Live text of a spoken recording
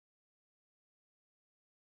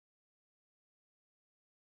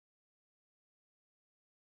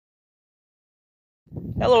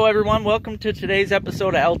Hello everyone, welcome to today's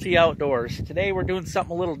episode of LT Outdoors. Today we're doing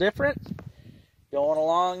something a little different. Going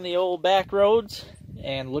along the old back roads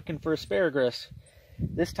and looking for asparagus.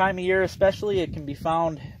 This time of year especially, it can be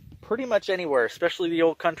found pretty much anywhere, especially the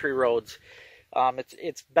old country roads.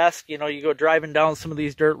 It's best, you go driving down some of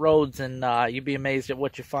these dirt roads and you'd be amazed at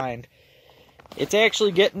what you find. It's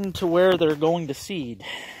actually getting to where they're going to seed,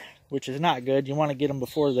 which is not good. You want to get them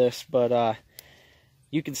before this, but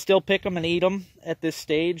you can still pick them and eat them at this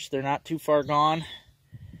stage. They're not too far gone.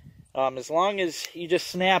 As long as you just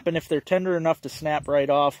snap, and if they're tender enough to snap right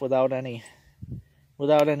off without any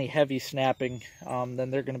heavy snapping,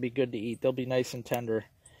 then they're going to be good to eat. They'll be nice and tender.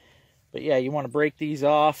 But yeah, you want to break these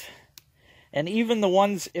off. And even the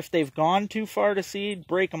ones, if they've gone too far to seed,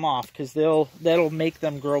 break them off, because that'll make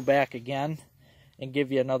them grow back again and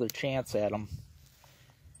give you another chance at them.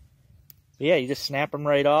 But yeah, you just snap them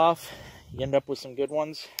right off. You end up with some good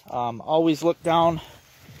ones. Always look down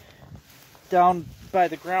by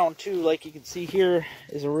the ground too. Like you can see here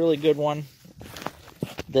is a really good one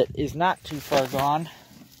that is not too far gone.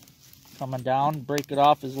 Coming down, break it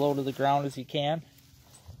off as low to the ground as you can.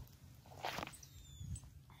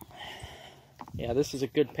 Yeah, this is a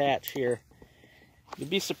good patch here. You'd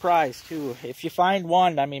be surprised too. If you find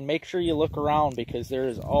one, I mean, make sure you look around, because there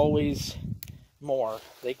is always more.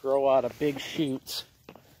 They grow out of big shoots.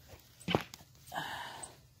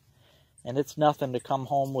 And it's nothing to come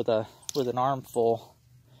home with an armful.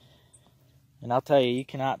 And I'll tell you, you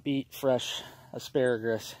cannot beat fresh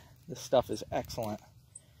asparagus. This stuff is excellent.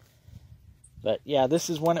 But yeah,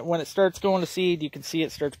 this is when it starts going to seed. You can see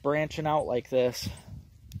it starts branching out like this.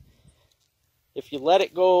 If you let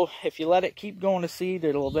it keep going to seed,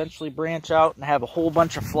 it'll eventually branch out and have a whole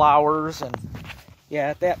bunch of flowers. And yeah,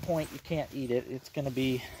 at that point you can't eat it. It's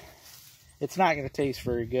not going to taste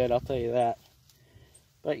very good, I'll tell you that.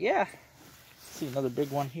 But yeah. See another big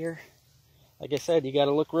one here. Like I said, you got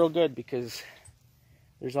to look real good, because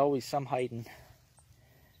there's always some hiding.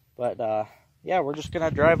 But yeah, we're just gonna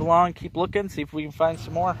drive along, keep looking, see if we can find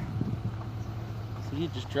some more. So you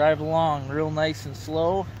just drive along real nice and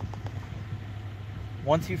slow.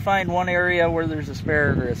 Once you find one area where there's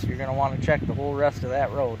asparagus, you're gonna want to check the whole rest of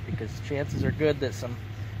that road, because chances are good that some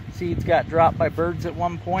seeds got dropped by birds at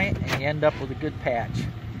one point and you end up with a good patch.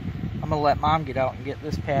 I'm gonna let Mom get out and get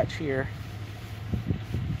this patch here.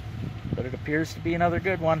 But it appears to be another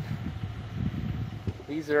good one.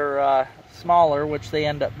 These are smaller, which they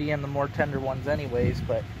end up being the more tender ones anyways,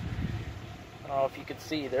 but I don't know if you can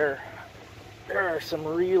see, there are some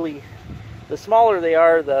really, the smaller they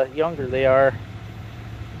are, the younger they are.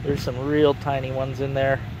 There's some real tiny ones in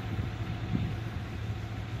there.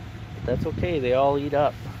 But that's okay, they all eat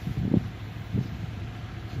up.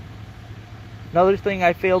 Another thing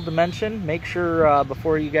I failed to mention, make sure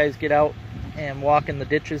before you guys get out and walk in the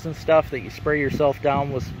ditches and stuff that you spray yourself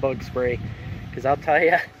down with some bug spray, because I'll tell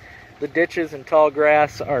you, the ditches and tall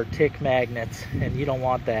grass are tick magnets, and you don't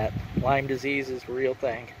want that. Lyme disease is a real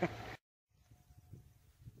thing.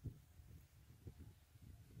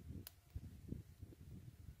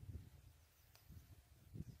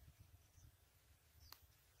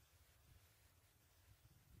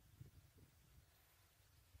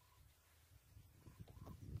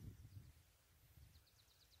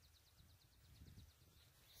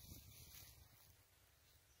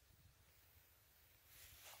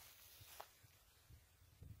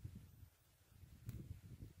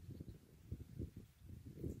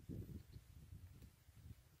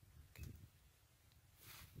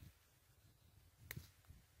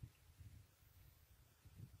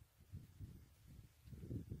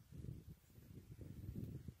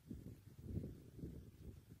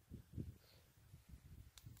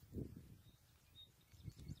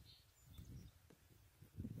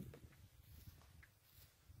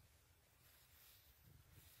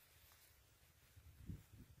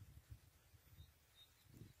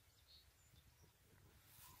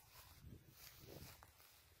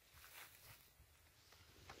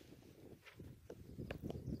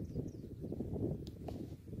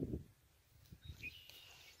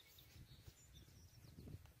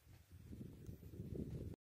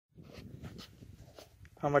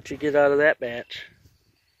 How much you get out of that batch?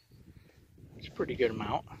 It's a pretty good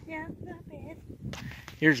amount. Yeah, not bad.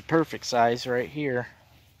 Here's a perfect size right here.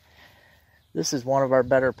 This is one of our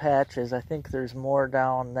better patches. I think there's more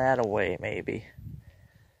down that away, maybe.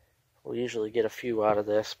 We'll usually get a few out of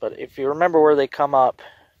this, but if you remember where they come up,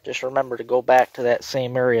 just remember to go back to that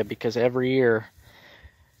same area, because every year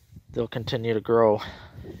they'll continue to grow.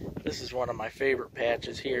 This is one of my favorite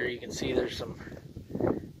patches here. You can see there's some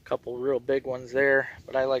couple real big ones there,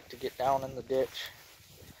 but I like to get down in the ditch.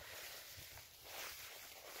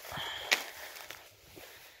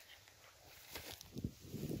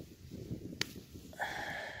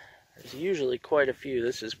 There's usually quite a few.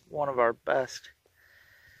 This is one of our best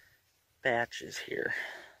batches here.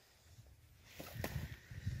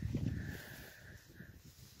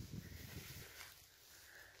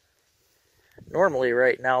 Normally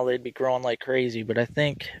right now they'd be growing like crazy, but I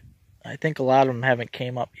think a lot of them haven't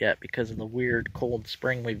came up yet because of the weird cold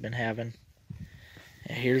spring we've been having.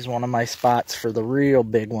 And here's one of my spots for the real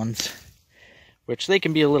big ones, which they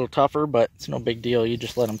can be a little tougher, but it's no big deal. You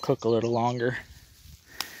just let them cook a little longer.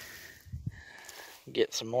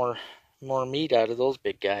 Get some more meat out of those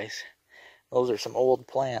big guys. Those are some old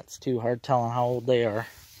plants too, hard telling how old they are.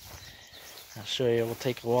 I'll show you. We'll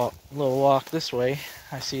take a little walk this way.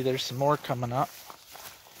 I see there's some more coming up.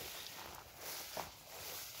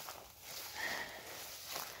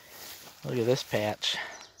 Look at this patch.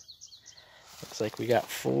 Looks like we got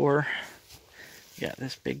 4. We got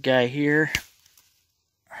this big guy here.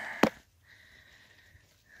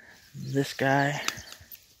 This guy.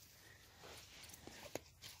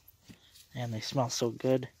 And they smell so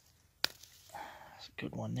good. That's a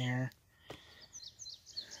good one there.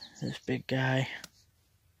 This big guy.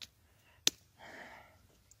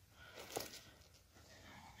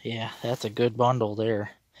 Yeah, that's a good bundle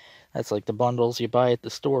there. That's like the bundles you buy at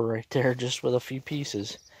the store right there, just with a few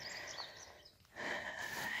pieces.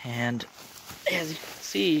 And as you can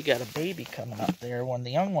see, you got a baby coming up there. When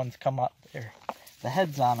the young ones come up there, the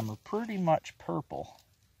heads on them are pretty much purple.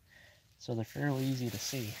 So they're fairly easy to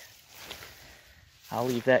see. I'll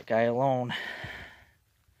leave that guy alone.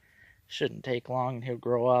 Shouldn't take long and he'll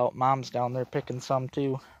grow out. Mom's down there picking some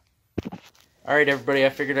too. Alright everybody, I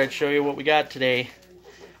figured I'd show you what we got today.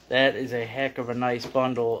 That is a heck of a nice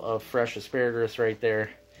bundle of fresh asparagus right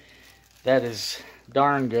there. That is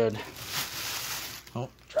darn good. Oh,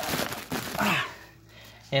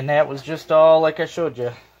 and that was just all like I showed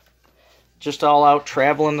you. Just all out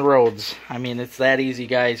traveling the roads. I mean, it's that easy,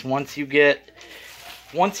 guys. Once you get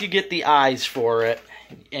the eyes for it,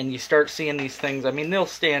 and you start seeing these things, I mean, they'll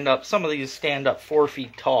stand up. Some of these stand up 4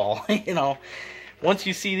 feet tall, you know. Once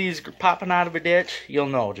you see these popping out of a ditch, you'll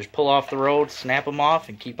know. Just pull off the road, snap them off,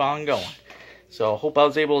 and keep on going. So, hope I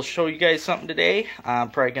was able to show you guys something today.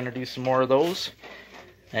 I'm probably going to do some more of those.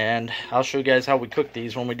 And I'll show you guys how we cook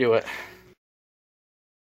these when we do it.